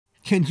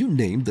Can you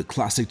name the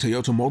classic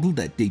Toyota model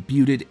that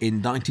debuted in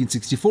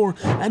 1964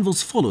 and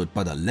was followed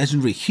by the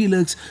legendary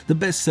Hilux, the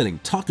best-selling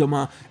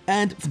Tacoma,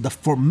 and the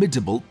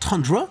formidable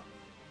Tundra?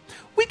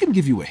 We can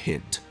give you a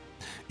hint.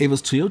 It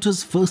was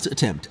Toyota's first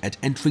attempt at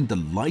entering the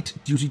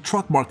light-duty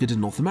truck market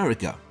in North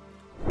America.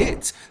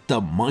 It's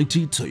the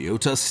mighty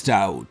Toyota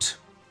Stout.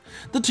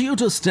 The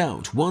Toyota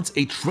Stout, once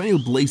a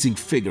trailblazing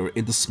figure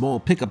in the small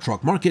pickup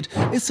truck market,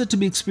 is said to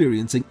be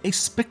experiencing a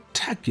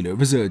spectacular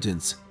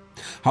resurgence.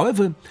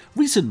 However,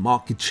 recent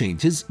market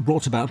changes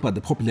brought about by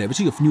the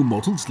popularity of new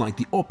models like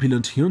the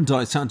opulent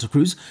Hyundai Santa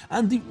Cruz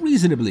and the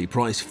reasonably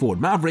priced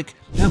Ford Maverick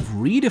have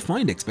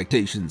redefined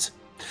expectations.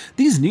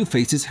 These new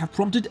faces have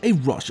prompted a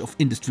rush of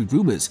industry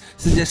rumors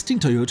suggesting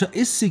Toyota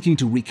is seeking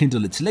to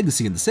rekindle its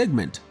legacy in the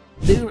segment.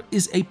 There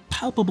is a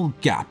palpable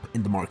gap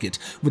in the market,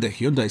 with the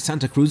Hyundai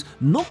Santa Cruz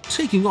not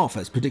taking off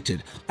as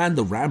predicted and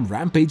the Ram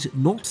Rampage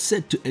not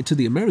set to enter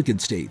the American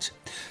stage.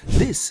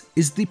 This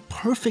is the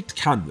perfect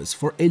canvas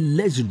for a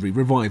legendary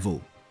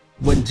revival.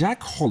 When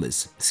Jack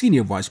Hollis,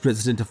 Senior Vice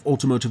President of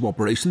Automotive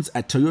Operations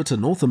at Toyota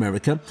North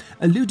America,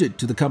 alluded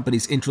to the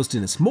company's interest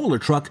in a smaller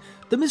truck,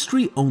 the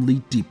mystery only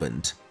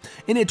deepened.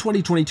 In a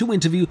 2022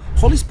 interview,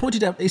 Hollis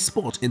pointed out a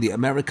spot in the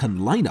American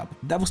lineup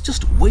that was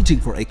just waiting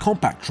for a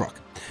compact truck,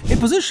 a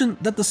position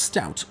that the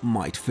Stout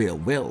might fill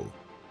well.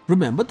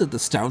 Remember that the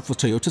Stout was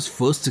Toyota's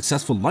first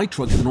successful light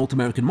truck in the North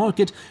American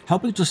market,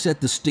 helping to set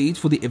the stage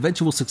for the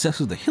eventual success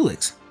of the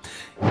Hilux.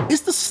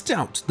 Is the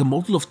Stout the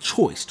model of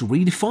choice to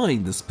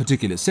redefine this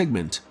particular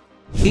segment?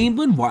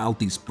 Even while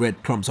these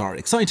breadcrumbs are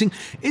exciting,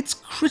 it's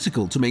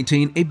critical to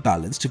maintain a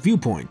balanced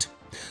viewpoint.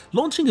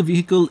 Launching a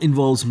vehicle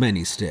involves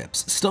many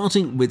steps,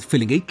 starting with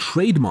filling a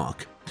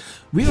trademark.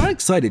 We are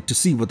excited to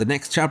see what the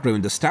next chapter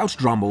in the Stout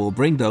drama will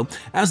bring though,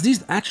 as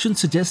these actions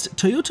suggest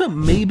Toyota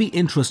may be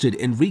interested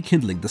in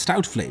rekindling the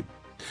Stout flame.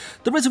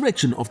 The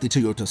resurrection of the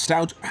Toyota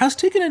Stout has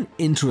taken an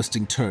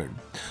interesting turn.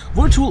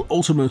 Virtual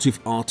automotive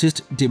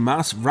artist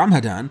Dimas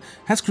Ramhadan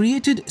has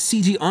created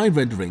CGI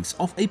renderings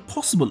of a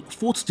possible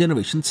 4th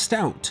generation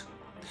Stout.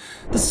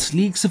 The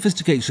sleek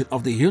sophistication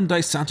of the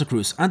Hyundai Santa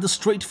Cruz and the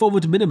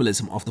straightforward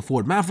minimalism of the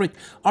Ford Maverick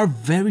are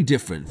very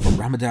different from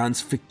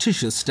Ramadan's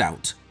fictitious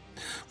Stout.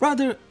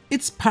 Rather,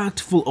 it's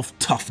packed full of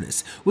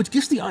toughness, which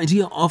gives the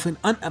idea of an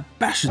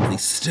unabashedly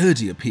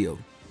sturdy appeal.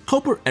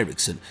 Cooper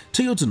Erickson,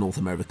 Toyota North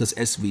America's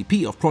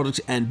SVP of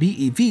Product and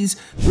BEVs,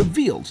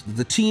 revealed that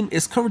the team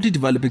is currently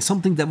developing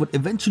something that would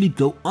eventually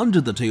go under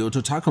the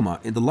Toyota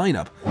Tacoma in the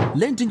lineup,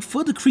 lending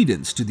further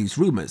credence to these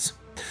rumors.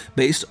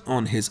 Based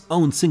on his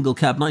own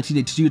single-cab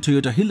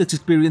 1982 Toyota Hilux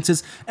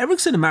experiences,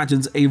 Erickson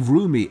imagines a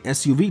roomy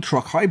SUV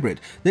truck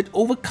hybrid that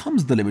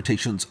overcomes the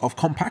limitations of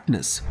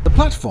compactness. The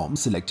platform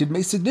selected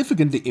may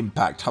significantly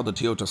impact how the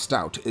Toyota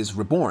Stout is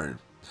reborn.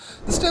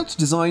 The Stout's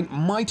design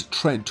might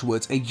trend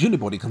towards a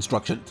unibody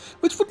construction,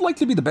 which would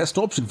likely be the best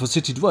option for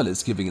city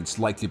dwellers given its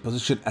likely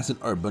position as an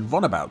urban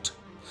runabout.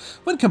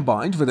 When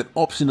combined with an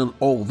optional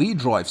all-wheel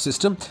drive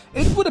system,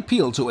 it would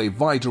appeal to a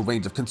wider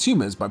range of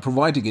consumers by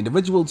providing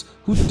individuals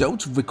who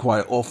don't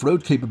require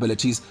off-road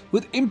capabilities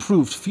with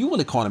improved fuel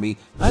economy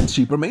and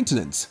cheaper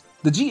maintenance.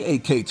 The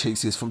GAK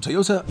chassis from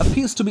Toyota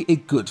appears to be a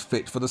good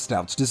fit for the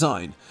Stout's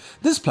design.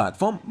 This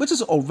platform, which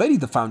is already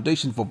the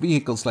foundation for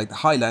vehicles like the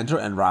Highlander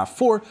and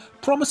RAV4,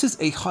 promises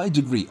a high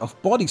degree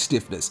of body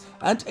stiffness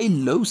and a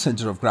low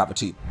center of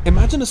gravity.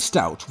 Imagine a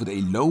Stout with a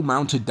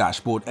low-mounted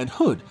dashboard and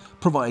hood,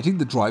 providing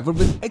the driver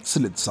with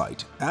excellent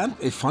sight and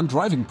a fun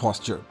driving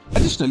posture.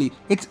 Additionally,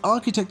 its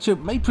architecture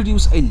may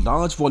produce a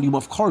large volume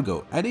of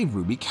cargo and a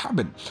roomy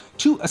cabin,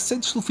 two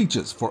essential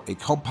features for a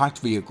compact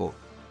vehicle.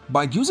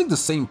 By using the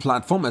same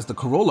platform as the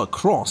Corolla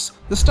Cross,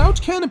 the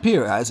Stout can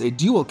appear as a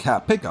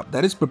dual-cab pickup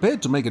that is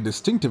prepared to make a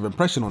distinctive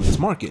impression on its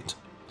market.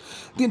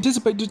 The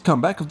anticipated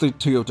comeback of the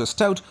Toyota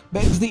Stout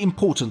begs the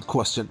important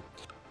question: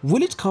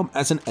 will it come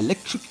as an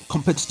electric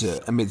competitor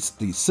amidst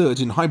the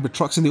surge in hybrid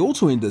trucks in the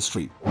auto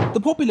industry?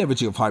 The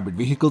popularity of hybrid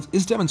vehicles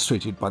is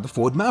demonstrated by the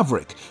Ford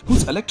Maverick,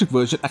 whose electric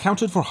version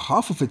accounted for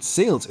half of its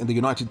sales in the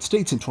United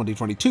States in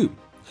 2022.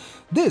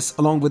 This,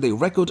 along with a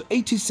record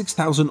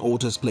 86,000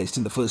 orders placed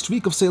in the first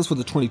week of sales for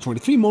the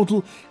 2023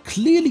 model,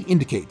 clearly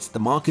indicates the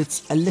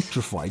market's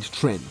electrified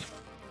trend.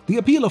 The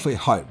appeal of a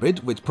hybrid,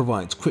 which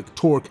provides quick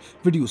torque,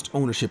 reduced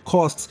ownership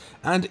costs,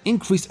 and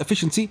increased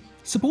efficiency,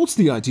 supports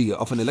the idea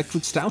of an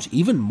electric Stout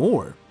even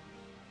more.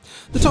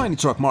 The tiny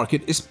truck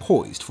market is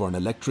poised for an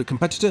electric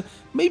competitor,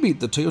 maybe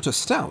the Toyota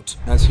Stout,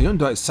 as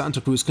Hyundai's Santa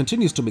Cruz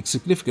continues to make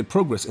significant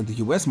progress in the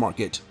US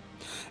market.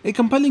 A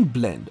compelling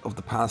blend of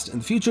the past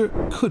and the future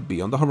could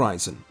be on the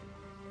horizon.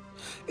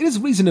 It is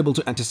reasonable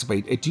to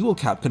anticipate a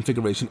dual-cab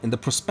configuration in the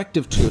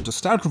prospective Toyota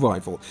Stout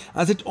revival,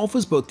 as it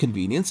offers both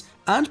convenience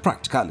and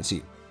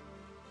practicality.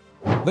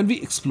 When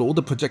we explore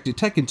the projected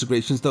tech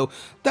integrations though,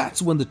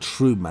 that's when the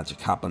true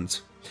magic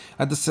happens.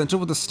 At the center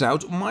of the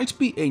Stout might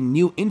be a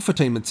new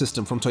infotainment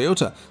system from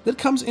Toyota that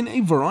comes in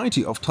a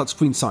variety of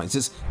touchscreen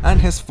sizes and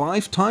has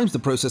 5 times the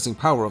processing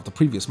power of the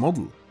previous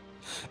model.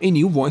 A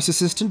new voice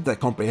assistant that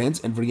comprehends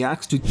and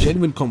reacts to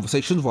genuine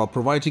conversations while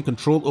providing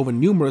control over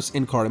numerous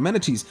in-car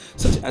amenities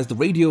such as the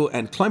radio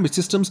and climate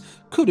systems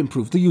could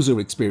improve the user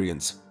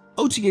experience.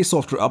 OTA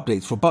software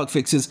updates for bug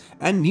fixes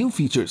and new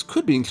features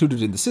could be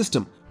included in the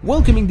system,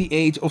 welcoming the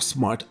age of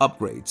smart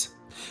upgrades.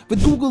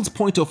 With Google's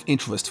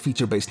point-of-interest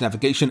feature-based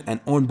navigation and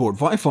onboard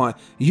Wi-Fi,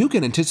 you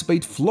can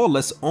anticipate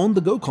flawless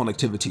on-the-go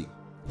connectivity.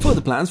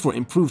 Further plans for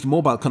improved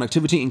mobile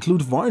connectivity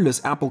include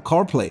wireless Apple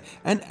CarPlay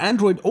and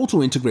Android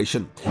Auto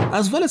integration,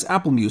 as well as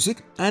Apple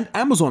Music and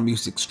Amazon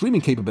Music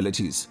streaming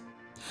capabilities.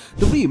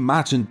 The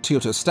reimagined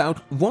Toyota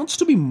Stout wants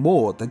to be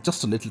more than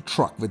just a little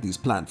truck with these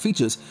planned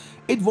features.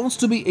 It wants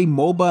to be a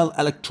mobile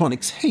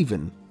electronics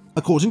haven.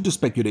 According to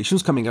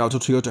speculations coming out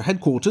of Toyota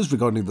headquarters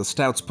regarding the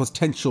Stout's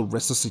potential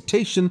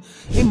resuscitation,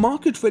 a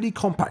market-ready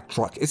compact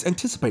truck is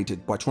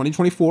anticipated by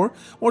 2024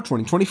 or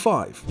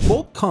 2025.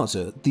 Bob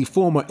Carter, the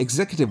former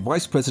executive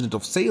vice president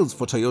of sales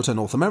for Toyota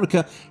North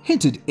America,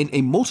 hinted in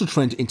a Motor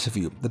Trend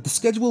interview that the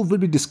schedule will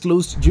be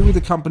disclosed during the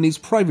company's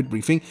private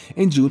briefing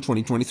in June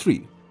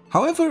 2023.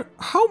 However,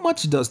 how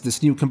much does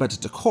this new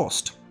competitor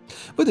cost?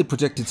 With a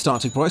projected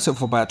starting price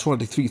of about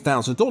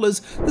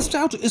 $23,000, the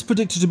Stout is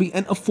predicted to be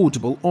an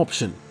affordable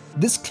option.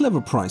 This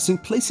clever pricing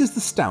places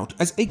the Stout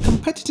as a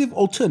competitive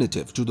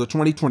alternative to the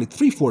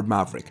 2023 Ford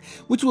Maverick,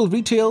 which will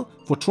retail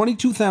for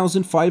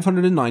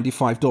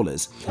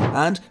 $22,595,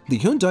 and the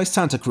Hyundai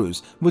Santa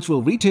Cruz, which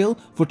will retail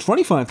for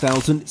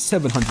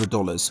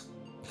 $25,700.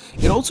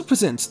 It also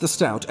presents the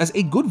Stout as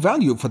a good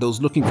value for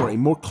those looking for a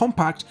more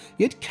compact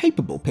yet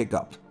capable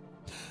pickup.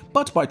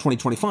 But by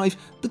 2025,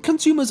 the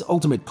consumer's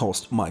ultimate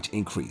cost might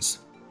increase.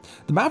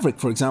 The Maverick,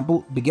 for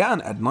example, began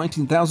at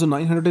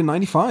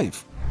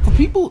 $19,995. For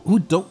people who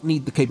don't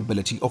need the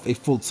capability of a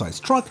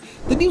full-size truck,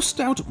 the new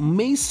Stout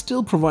may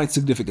still provide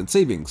significant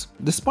savings,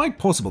 despite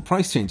possible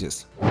price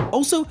changes.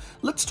 Also,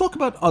 let's talk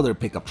about other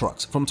pickup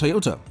trucks from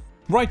Toyota.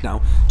 Right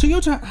now,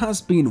 Toyota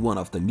has been one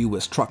of the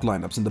newest truck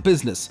lineups in the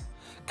business.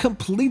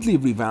 Completely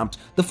revamped,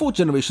 the 4th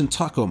generation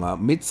Tacoma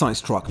mid-size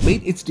truck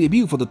made its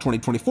debut for the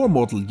 2024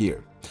 model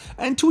year.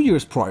 And 2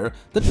 years prior,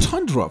 the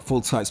Tundra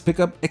full-size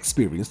pickup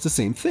experienced the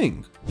same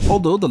thing.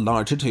 Although the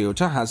larger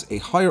Toyota has a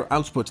higher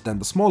output than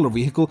the smaller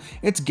vehicle,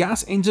 its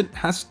gas engine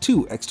has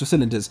 2 extra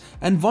cylinders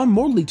and 1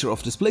 more liter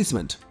of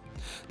displacement.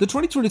 The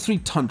 2023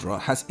 Tundra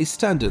has a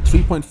standard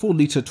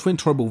 3.4-liter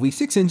twin-turbo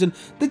V6 engine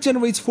that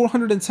generates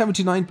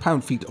 479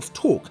 pound-feet of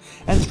torque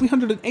and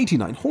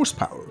 389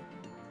 horsepower.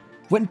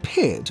 When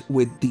paired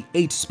with the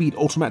 8-speed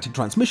automatic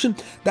transmission,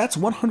 that's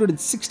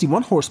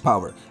 161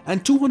 horsepower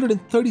and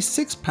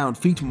 236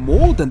 pound-feet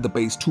more than the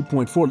base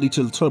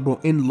 2.4-liter turbo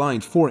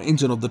inline-4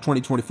 engine of the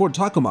 2024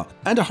 Tacoma,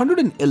 and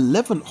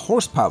 111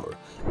 horsepower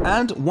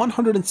and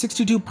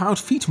 162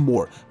 pound-feet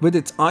more with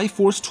its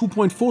iForce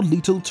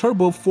 2.4-liter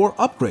turbo 4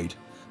 upgrade.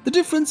 The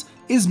difference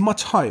is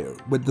much higher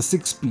with the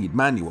 6-speed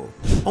manual.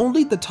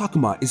 Only the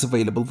Tacoma is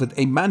available with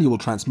a manual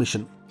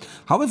transmission.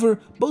 However,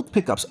 both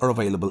pickups are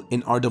available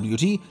in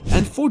RWD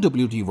and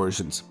 4WD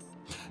versions.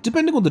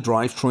 Depending on the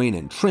drivetrain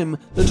and trim,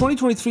 the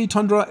 2023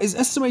 Tundra is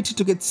estimated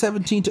to get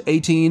 17 to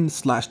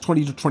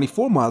 18/20 to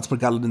 24 miles per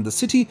gallon in the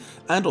city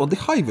and on the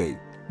highway.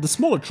 The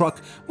smaller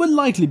truck will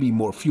likely be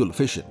more fuel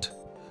efficient.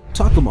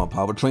 Tacoma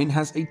powertrain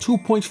has a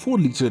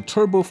 2.4-liter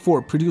turbo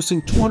 4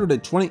 producing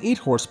 228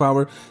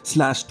 horsepower /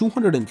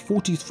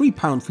 243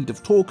 pound-feet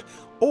of torque,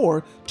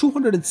 or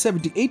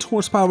 278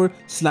 horsepower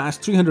 /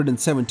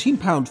 317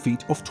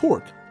 pound-feet of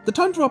torque. The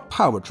Tundra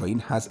powertrain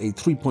has a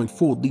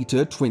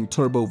 3.4-liter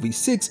twin-turbo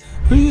V6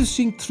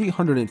 producing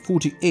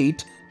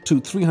 348 to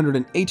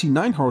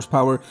 389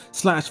 horsepower /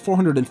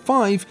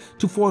 405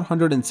 to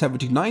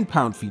 479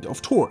 pound-feet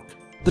of torque.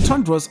 The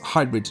Tundra's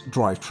hybrid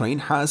drivetrain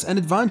has an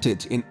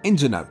advantage in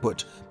engine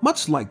output,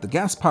 much like the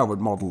gas-powered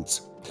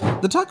models.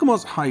 The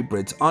Tacoma's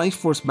hybrid's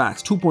iForce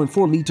Max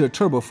 2.4-liter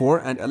turbo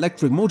 4 and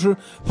electric motor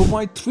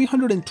provide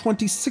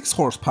 326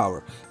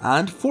 horsepower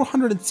and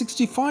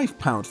 465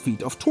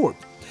 pound-feet of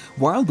torque,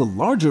 while the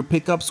larger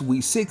pickup's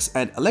V6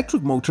 and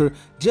electric motor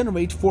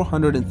generate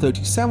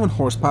 437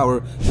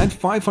 horsepower and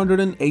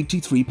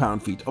 583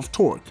 pound-feet of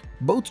torque.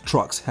 Both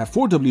trucks have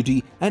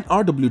 4WD and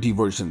RWD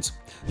versions.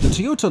 The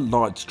Toyota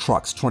Large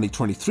Trucks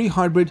 2023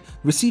 Hybrid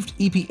received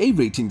EPA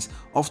ratings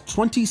of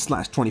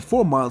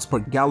 20/24 miles per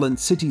gallon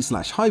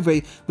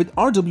city/highway with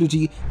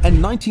RWD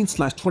and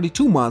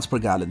 19/22 miles per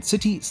gallon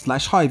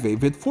city/highway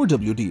with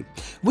 4WD,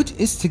 which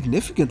is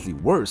significantly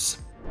worse.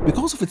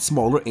 Because of its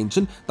smaller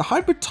engine, the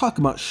hybrid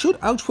Tacoma should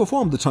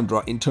outperform the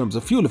Tundra in terms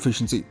of fuel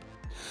efficiency.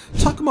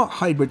 Tacoma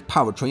hybrid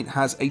powertrain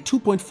has a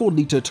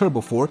 2.4-liter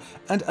turbo 4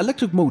 and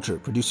electric motor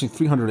producing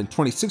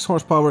 326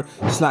 horsepower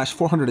 /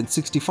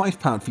 465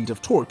 pound-feet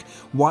of torque,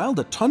 while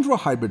the Tundra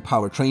hybrid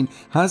powertrain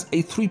has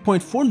a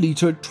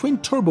 3.4-liter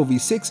twin-turbo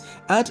V6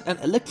 and an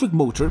electric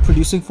motor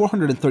producing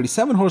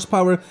 437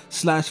 horsepower /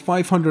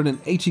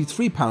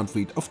 583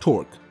 pound-feet of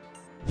torque.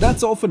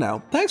 That's all for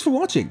now. Thanks for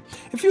watching.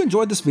 If you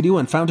enjoyed this video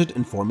and found it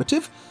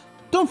informative,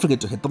 don't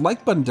forget to hit the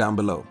like button down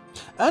below.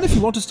 And if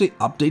you want to stay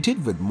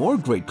updated with more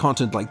great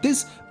content like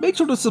this, make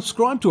sure to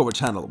subscribe to our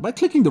channel by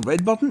clicking the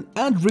red button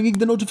and ringing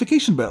the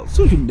notification bell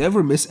so you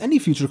never miss any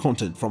future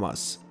content from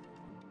us.